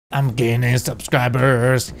I'm gaining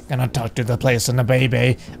subscribers. Gonna talk to the place and the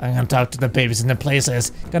baby. I'm gonna talk to the babies and the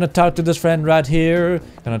places. Gonna talk to this friend right here.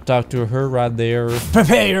 Gonna talk to her right there.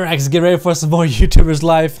 Prepare your eggs, get ready for some more YouTubers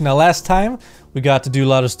life. Now last time, we got to do a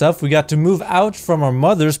lot of stuff. We got to move out from our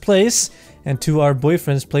mother's place and to our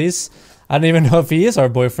boyfriend's place. I don't even know if he is our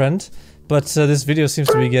boyfriend. But this video seems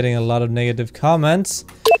to be getting a lot of negative comments.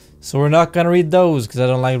 So we're not gonna read those because I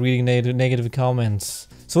don't like reading negative comments.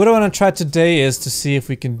 So what I want to try today is to see if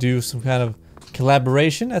we can do some kind of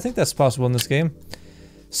collaboration. I think that's possible in this game.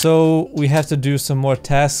 So we have to do some more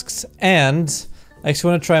tasks, and I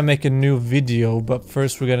actually want to try and make a new video, but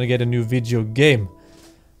first we're gonna get a new video game.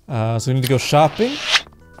 So we need to go shopping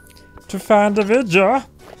to find a video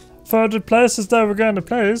for the places that we're gonna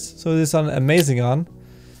place. So this is on Amazing on.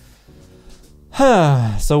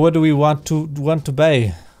 So what do we want to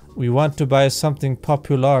buy? We want to buy something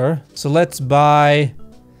popular. So let's buy.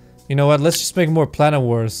 You know what, let's just make more Planet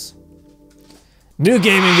Wars. New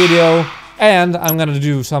gaming video, and I'm gonna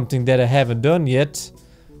do something that I haven't done yet.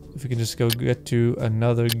 If we can just go get to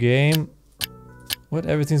another game. What,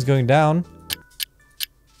 everything's going down?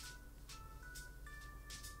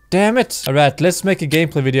 Damn it! Alright, let's make a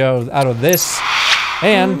gameplay video out of this.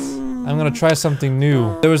 And I'm gonna try something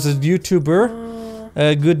new. There was a YouTuber,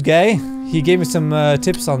 a good guy. He gave me some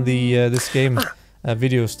tips on the this game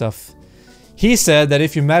video stuff. He said that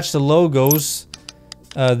if you match the logos,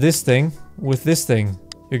 this thing, with this thing,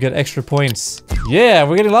 you get extra points. Yeah,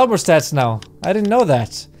 we're getting a lot more stats now. I didn't know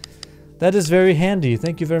that. That is very handy.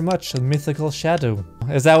 Thank you very much, a mythical shadow.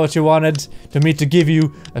 Is that what you wanted me to give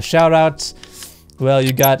you a shout out? Well,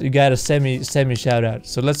 you got a semi shout out.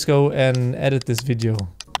 So let's go and edit this video.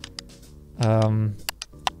 I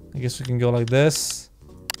guess we can go like this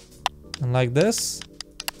and like this.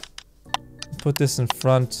 Put this in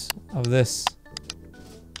front of this.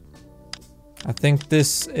 I think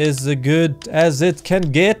this is as good as it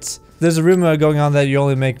can get. There's a rumor going on that you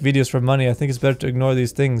only make videos for money. I think it's better to ignore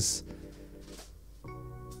these things.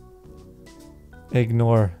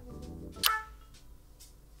 Ignore.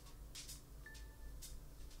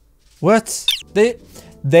 What?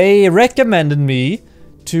 They recommended me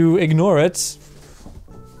to ignore it.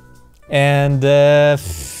 And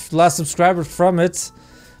lost subscribers from it.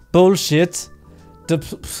 Bullshit.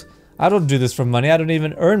 I don't do this for money. I don't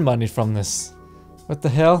even earn money from this. What the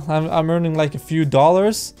hell? I'm earning like a few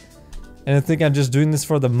dollars, and I think I'm just doing this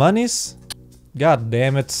for the monies? God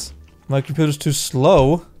damn it. My computer's too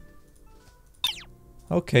slow.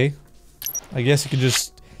 Okay. I guess you can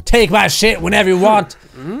just take my shit whenever you want.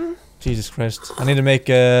 Jesus Christ. I need to make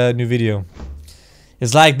a new video.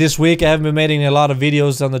 It's like this week I haven't been making a lot of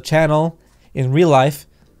videos on the channel in real life,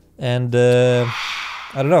 and I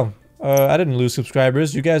don't know. I didn't lose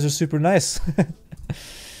subscribers. You guys are super nice.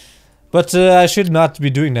 But I should not be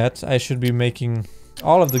doing that. I should be making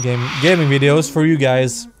all of the gaming videos for you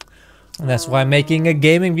guys. And that's why I'm making a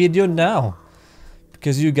gaming video now.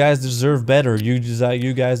 Because you guys deserve better. You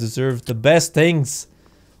guys deserve the best things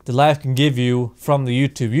that life can give you from the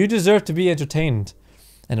YouTube. You deserve to be entertained.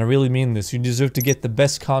 And I really mean this. You deserve to get the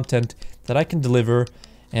best content that I can deliver.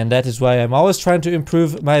 And that is why I'm always trying to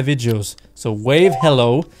improve my videos. So wave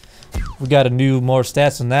hello. We got a new more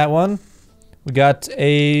stats on that one. We got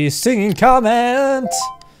a singing comment.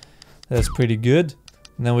 That's pretty good.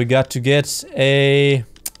 And then we got to get a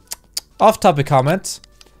off-topic comment.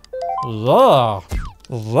 And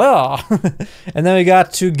then we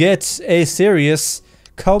got to get a serious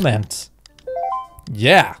comment.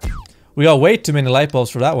 Yeah. We got way too many light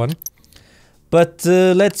bulbs for that one. But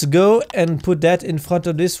let's go and put that in front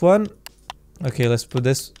of this one. Okay, let's put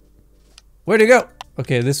this. Where'd it go?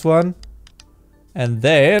 Okay, this one. And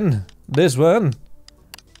then this one.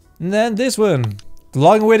 And then this one. The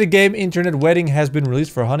long-awaited game Internet Wedding has been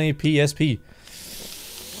released for Honey PSP.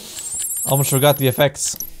 Almost forgot the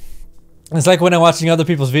effects. It's like when I'm watching other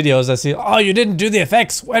people's videos, I see, oh, you didn't do the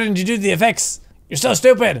effects. Why didn't you do the effects? You're so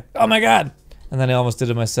stupid. Oh my god. And then I almost did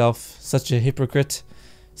it myself. Such a hypocrite.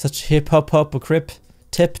 Such hypocrite.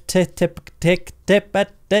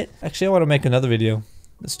 Actually, I want to make another video.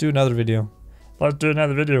 Let's do another video. Let's do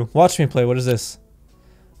another video. Watch me play. What is this?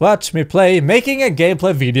 Watch me play. Making a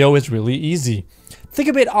gameplay video is really easy. Think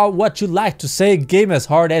a bit on what you like to say. Game as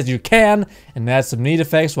hard as you can. And add some neat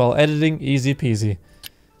effects while editing. Easy peasy.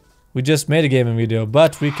 We just made a gaming video.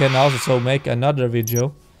 But we can also make another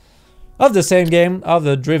video. Of the same game. Of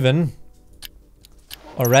the Driven.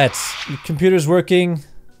 Alright. Your computer's working.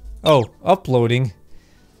 Oh, uploading.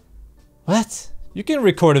 What? You can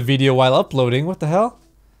record a video while uploading. What the hell?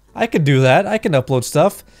 I can do that. I can upload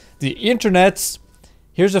stuff. The internet.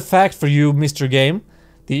 Here's a fact for you, Mr. Game.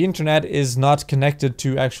 the internet is not connected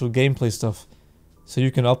to actual gameplay stuff. So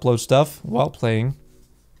you can upload stuff while playing.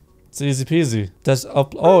 It's easy peasy.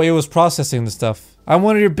 Oh, it was processing the stuff. I'm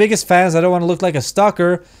one of your biggest fans. I don't want to look like a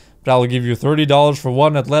stalker, but I will give you $30 for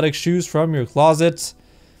one athletic shoes from your closet.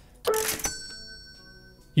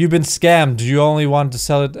 You've been scammed. You only want to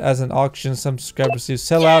sell it as an auction. Some subscribers see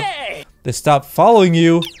sell out. They stop following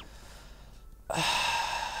you.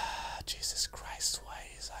 Jesus Christ, why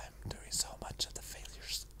is I'm doing so much of the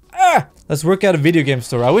failures? Let's work at a video game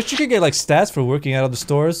store. I wish you could get like stats for working out of the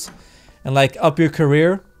stores and like up your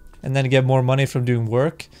career and then get more money from doing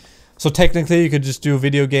work. So technically you could just do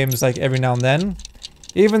video games like every now and then.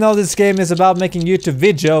 Even though this game is about making YouTube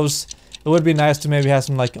videos, it would be nice to maybe have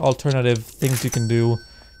some like alternative things you can do.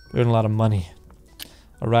 Earn a lot of money.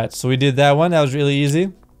 Alright, so we did that one. That was really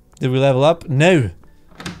easy. Did we level up? No.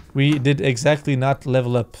 We did exactly not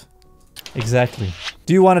level up. Exactly.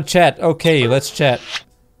 Do you want to chat? Okay, let's chat.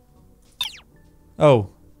 Oh.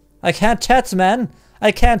 I can't chat, man.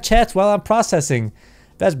 I can't chat while I'm processing.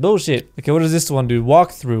 That's bullshit. Okay, what does this one do?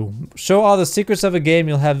 Walkthrough. Show all the secrets of a game.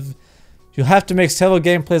 You'll have to make several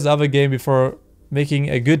gameplays of a game before making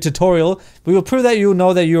a good tutorial. We will prove that you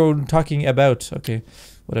know that you're talking about. Okay,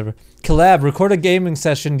 whatever. Collab. Record a gaming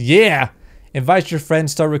session. Yeah! Invite your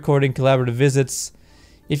friends. Start recording collaborative visits.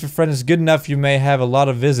 If your friend is good enough, you may have a lot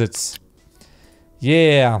of visits.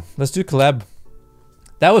 Yeah, let's do collab.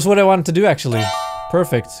 That was what I wanted to do, actually.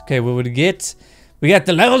 Perfect. Okay, what would we get? We got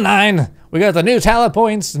the level 9. We got the new talent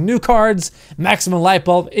points, new cards, maximum light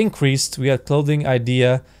bulb increased. We got clothing,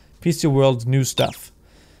 idea, PC world, new stuff.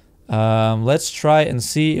 Let's try and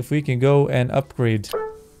see if we can go and upgrade.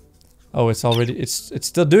 Oh, it's already, it's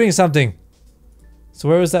still doing something. So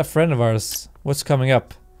where is that friend of ours? What's coming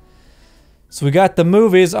up? So we got the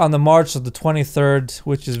movies on the March of the 23rd,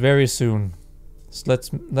 which is very soon. So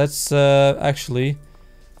let's actually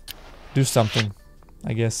do something,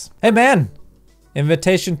 I guess. Hey man!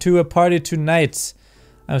 Invitation to a party tonight.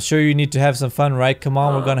 I'm sure you need to have some fun, right? Come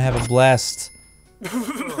on, we're gonna have a blast.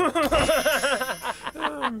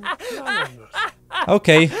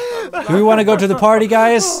 Okay. Do we want to go to the party,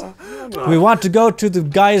 guys? Do we want to go to the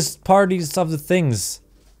guys' parties of the things?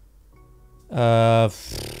 I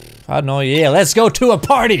don't know. Yeah, let's go to a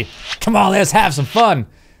party. Come on, let's have some fun.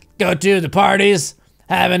 Go to the parties,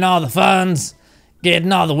 having all the funs,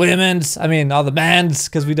 getting all the women's, I mean all the bands,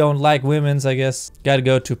 because we don't like women's, I guess. Gotta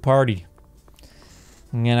go to a party.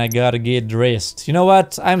 And I gotta get dressed. You know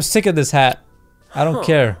what? I'm sick of this hat. I don't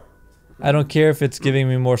care. I don't care if it's giving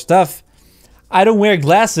me more stuff. I don't wear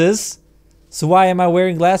glasses. So why am I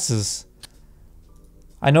wearing glasses?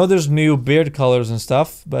 I know there's new beard colors and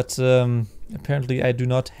stuff, but apparently I do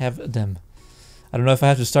not have them. I don't know if I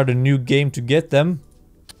have to start a new game to get them.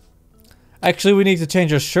 Actually, we need to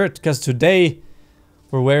change our shirt, because today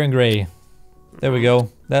we're wearing gray. There we go.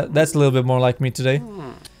 That's a little bit more like me today.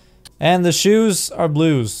 And the shoes are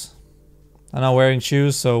blues. I'm not wearing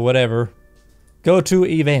shoes, so whatever. Go to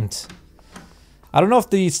event. I don't know if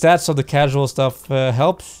the stats of the casual stuff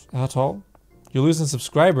helps at all. You're losing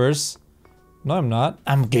subscribers. No, I'm not.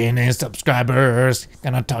 I'm gaining subscribers.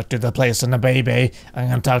 Gonna talk to the place and the baby. I'm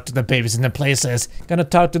gonna talk to the babies and the places. Gonna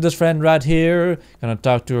talk to this friend right here. Gonna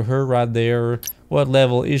talk to her right there. What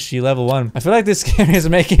level is she? Level 1. I feel like this game is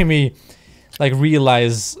making me like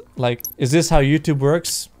realize, like, is this how YouTube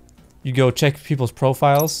works? You go check people's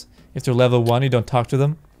profiles. If they're level 1, you don't talk to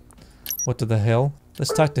them. What the hell?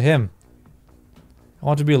 Let's talk to him. I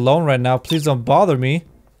want to be alone right now. Please don't bother me.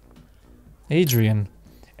 Adrian.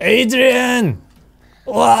 Adrian!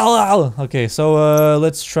 Wow! Okay, so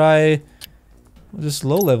let's try just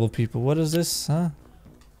low level people. What is this, huh?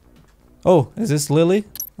 Oh, is this Lily?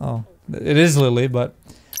 Oh, it is Lily, but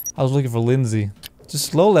I was looking for Lindsay.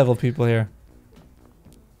 Just low level people here.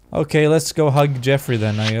 Okay, let's go hug Jeffrey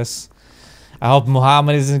then, I guess. I hope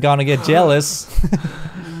Muhammad isn't gonna get jealous.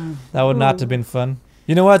 That would not have been fun.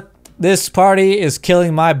 You know what? This party is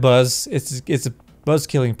killing my buzz. It's a buzz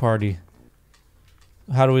killing party.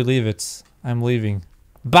 How do we leave it? I'm leaving.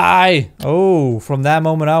 Bye! Oh, from that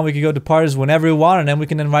moment on, we can go to parties whenever we want, and then we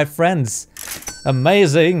can invite friends.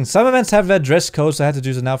 Amazing! Some events have that dress code, so I had to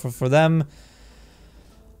do it now for them.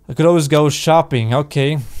 I could always go shopping.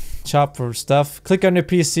 Okay. Shop for stuff. Click on your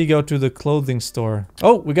PC, go to the clothing store.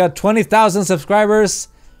 Oh, we got 20,000 subscribers!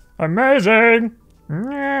 Amazing!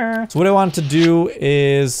 Yeah. So what I want to do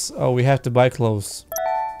is... Oh, we have to buy clothes.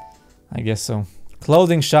 I guess so.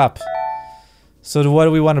 Clothing shop. So what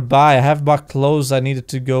do we want to buy? I have bought clothes. I needed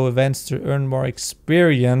to go events to earn more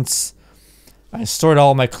experience. I stored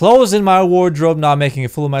all my clothes in my wardrobe. Now making a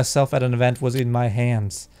fool of myself at an event was in my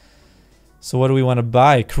hands. So what do we want to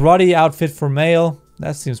buy? Karate outfit for male.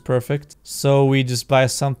 That seems perfect. So we just buy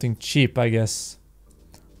something cheap, I guess.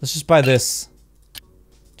 Let's just buy this.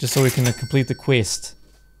 Just so we can complete the quest.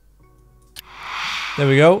 There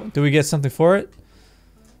we go. Do we get something for it?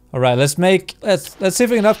 Alright, let's see if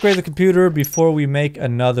we can upgrade the computer before we make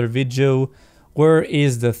another video. Where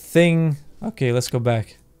is the thing? Okay, let's go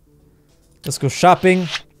back. Let's go shopping.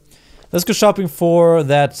 Let's go shopping for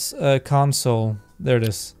that console. There it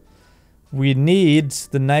is. We need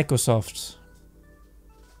the Microsoft.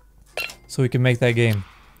 So we can make that game.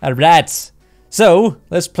 Alright. So,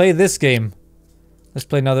 let's play this game. Let's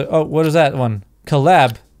play another... Oh, what is that one?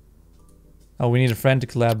 Collab. Oh, we need a friend to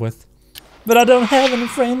collab with. But I don't have any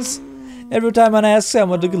friends. Every time I ask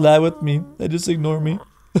someone to collab with me, they just ignore me.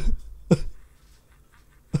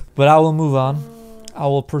 But I will move on. I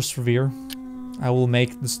will persevere. I will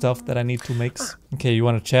make the stuff that I need to make. Okay, you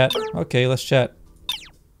want to chat? Okay, let's chat.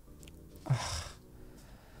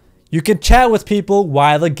 You can chat with people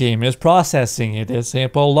while the game is processing. It is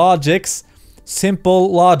simple logics.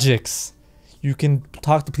 Simple logics. You can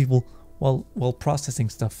talk to people while processing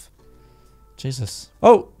stuff. Jesus.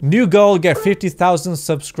 Oh, new goal, get 50,000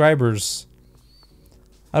 subscribers.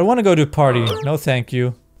 I don't want to go to a party. No, thank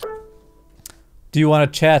you. Do you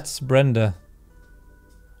want to chat, Brenda?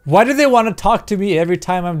 Why do they want to talk to me every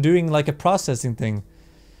time I'm doing like a processing thing?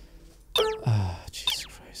 Jesus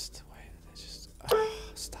Christ. Why did I just...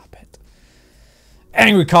 stop it.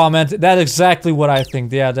 Angry comment. That's exactly what I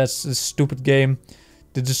think. Yeah, that's a stupid game.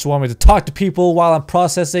 They just want me to talk to people while I'm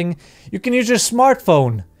processing. You can use your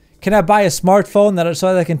smartphone. Can I buy a smartphone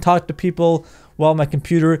so that I can talk to people while my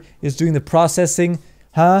computer is doing the processing?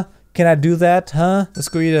 Huh? Can I do that? Huh? Let's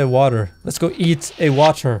go eat a water. Let's go eat a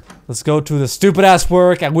water. Let's go to the stupid ass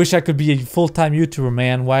work. I wish I could be a full-time YouTuber,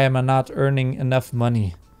 man. Why am I not earning enough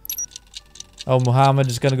money? Oh, Muhammad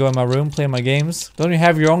is gonna go in my room, play my games. Don't you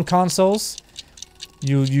have your own consoles?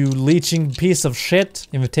 You leeching piece of shit.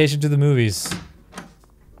 Invitation to the movies.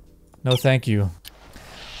 No, thank you.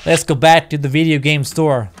 Let's go back to the video game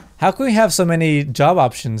store. How can we have so many job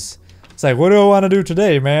options? It's like, what do I want to do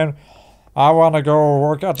today, man? I want to go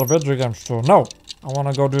work at the video game store. No. I want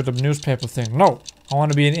to go do the newspaper thing. No. I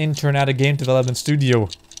want to be an intern at a game development studio.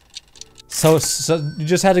 So you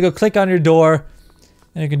just had to go click on your door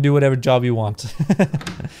and you can do whatever job you want.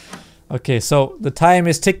 Okay, so the time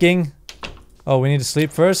is ticking. Oh, we need to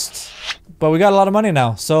sleep first. But we got a lot of money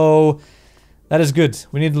now, so that is good.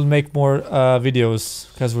 We need to make more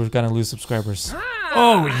videos because we're gonna lose subscribers.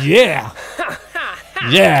 Oh yeah!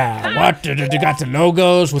 Yeah, what? You got the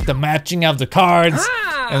logos with the matching of the cards,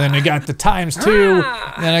 and then you got the times 2,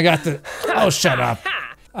 and then I got the... Oh, shut up.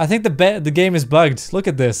 I think the game is bugged. Look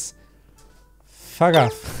at this. Fuck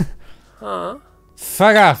off.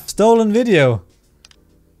 Fuck off. Stolen video.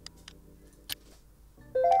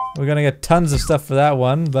 We're gonna get tons of stuff for that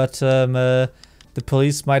one, but the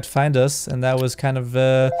police might find us, and that was kind of...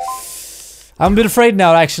 I'm a bit afraid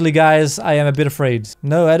now, actually, guys. I am a bit afraid.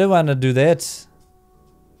 No, I don't want to do that.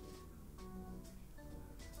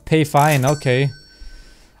 Pay fine, okay.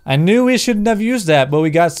 I knew we shouldn't have used that, but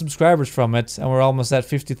we got subscribers from it, and we're almost at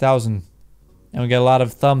 50,000. And we get a lot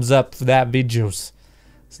of thumbs up for that videos.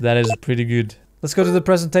 So that is pretty good. Let's go to the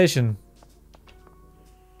presentation.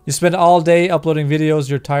 You spend all day uploading videos,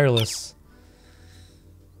 you're tireless.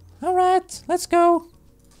 Alright, let's go.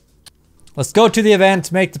 Let's go to the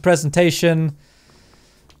event, make the presentation.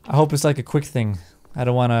 I hope it's like a quick thing. I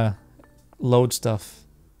don't want to load stuff.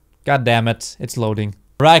 God damn it, it's loading.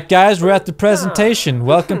 Right, guys, we're at the presentation.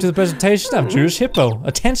 Welcome to the presentation of Jewish Hippo.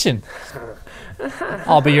 Attention.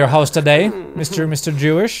 I'll be your host today, Mr.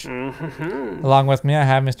 Jewish. Along with me, I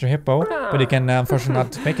have Mr. Hippo, but he can unfortunately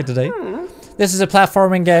not make it today. This is a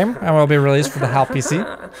platforming game and will be released for the HAL PC.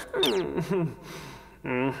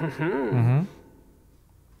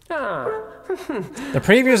 The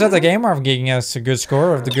previews of the game are giving us a good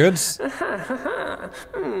score of the goods.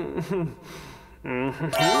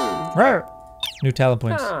 New talent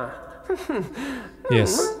points.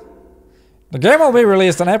 Yes. The game will be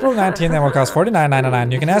released on April 19th and will cost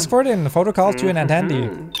 $49.99. You can ask for it in the photo calls to an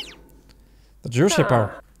attendee. The Jewish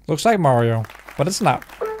Hippo. Looks like Mario, but it's not.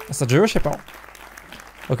 It's the Jewish Hippo.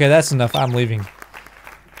 Okay, that's enough. I'm leaving.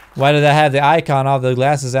 Why did I have the icon of the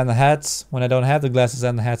glasses and the hats when I don't have the glasses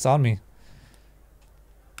and the hats on me?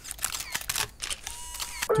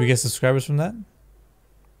 Do we get subscribers from that?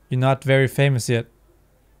 You're not very famous yet.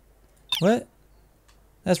 What?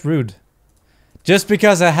 That's rude. Just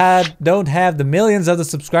because I don't have the millions of the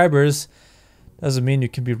subscribers doesn't mean you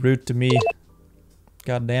can be rude to me.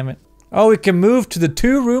 God damn it. Oh, we can move to the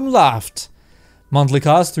 2-room loft. Monthly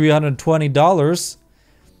cost $320.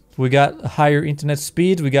 We got higher internet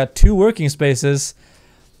speed. We got 2 working spaces.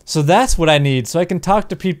 So that's what I need. So I can talk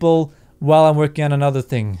to people while I'm working on another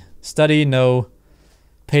thing. Study, no.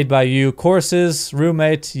 Paid by you. Courses,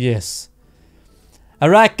 roommate, yes.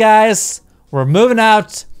 Alright guys, we're moving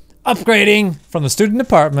out. Upgrading from the student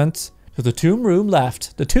apartment to the tomb room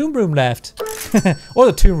left. The tomb room left.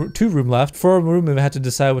 Or the two room left. 4 room if I had to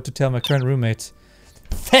decide what to tell my current roommate.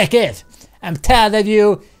 Fuck it! I'm tired of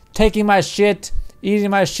you taking my shit,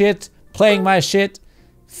 eating my shit, playing my shit.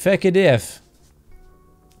 Fuck it if.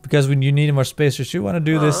 Because when you need more space, you should want to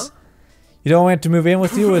do this. You don't want to move in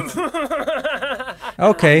with you with...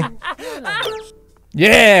 Okay.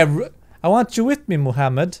 Yeah! I want you with me,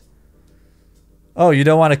 Muhammad. Oh, you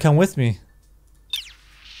don't want to come with me?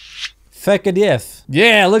 Fuck it if.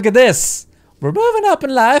 Yeah, look at this! We're moving up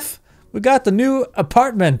in life. We got the new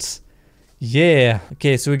apartment. Yeah.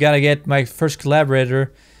 Okay, so we gotta get my first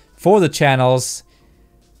collaborator for the channels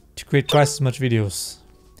to create twice as much videos.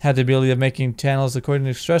 Had the ability of making channels according to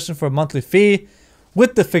instruction for a monthly fee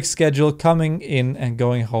with the fixed schedule, coming in and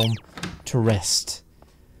going home to rest.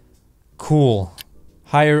 Cool.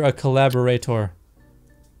 Hire a collaborator.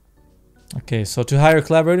 Okay, so to hire a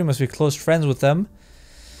collaborator, you must be close friends with them.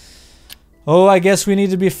 Oh, I guess we need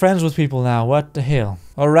to be friends with people now. What the hell?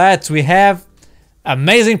 Alright, we have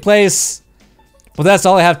amazing place. Well, that's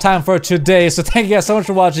all I have time for today. So thank you guys so much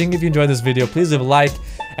for watching. If you enjoyed this video, please leave a like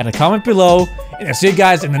and a comment below. And I'll see you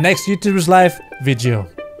guys in the next YouTubers Life video.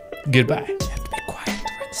 Goodbye. You have to be quiet.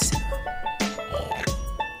 We're in the cinema.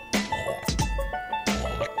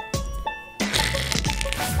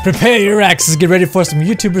 Prepare your axes. Get ready for some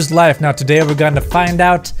YouTubers Life. Now today we're going to find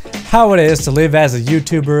out how it is to live as a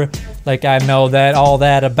YouTuber. Like I know that all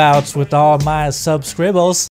that about with all my subscribers.